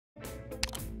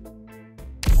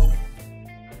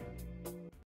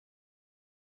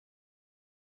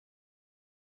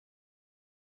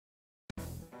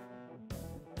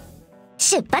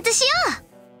出発しよ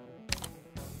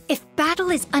う。 If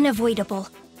battle is unavoidable,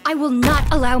 I will not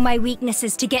allow my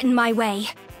weaknesses to get in my way.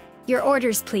 Your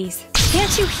orders, please.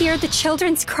 Can't you hear the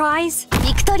children's cries?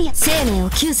 ビクトリア、生命を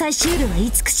救済しうるは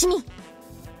慈しみ。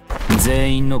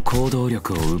全員の行動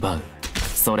力を奪う。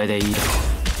それでいいだろう。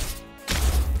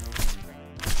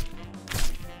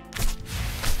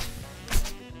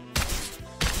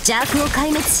邪悪を壊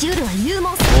滅しうるは勇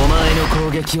猛さ。お前の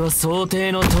攻撃は想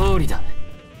定の通りだ。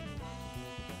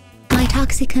My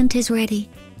toxicant is ready.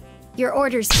 Your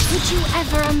orders. Would you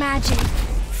ever imagine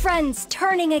friends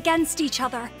turning against each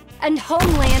other and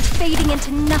homeland fading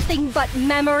into nothing but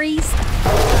memories?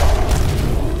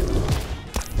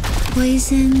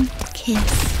 Poison kiss.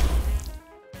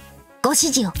 ご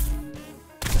指示を。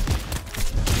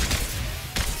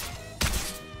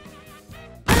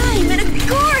I'm in a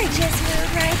gorgeous mood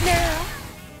right now.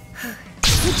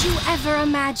 Would you ever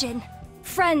imagine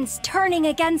friends turning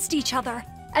against each other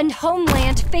and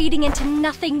homeland fading into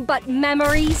nothing but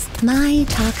memories? My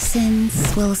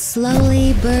toxins will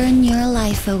slowly burn your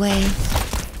life away.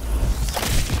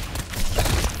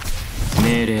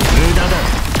 命令無駄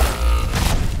だ。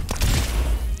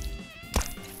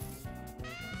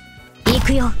行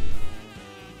くよ。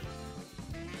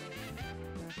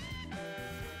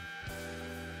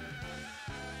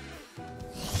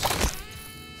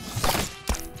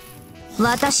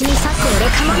私にさせ俺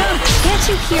かまな。 Can't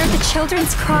you hear the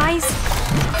children's cries?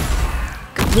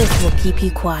 This will keep you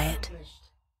quiet.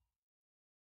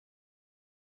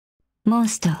 モン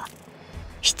スター、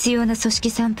必要な組織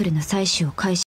サンプルの採取を開始。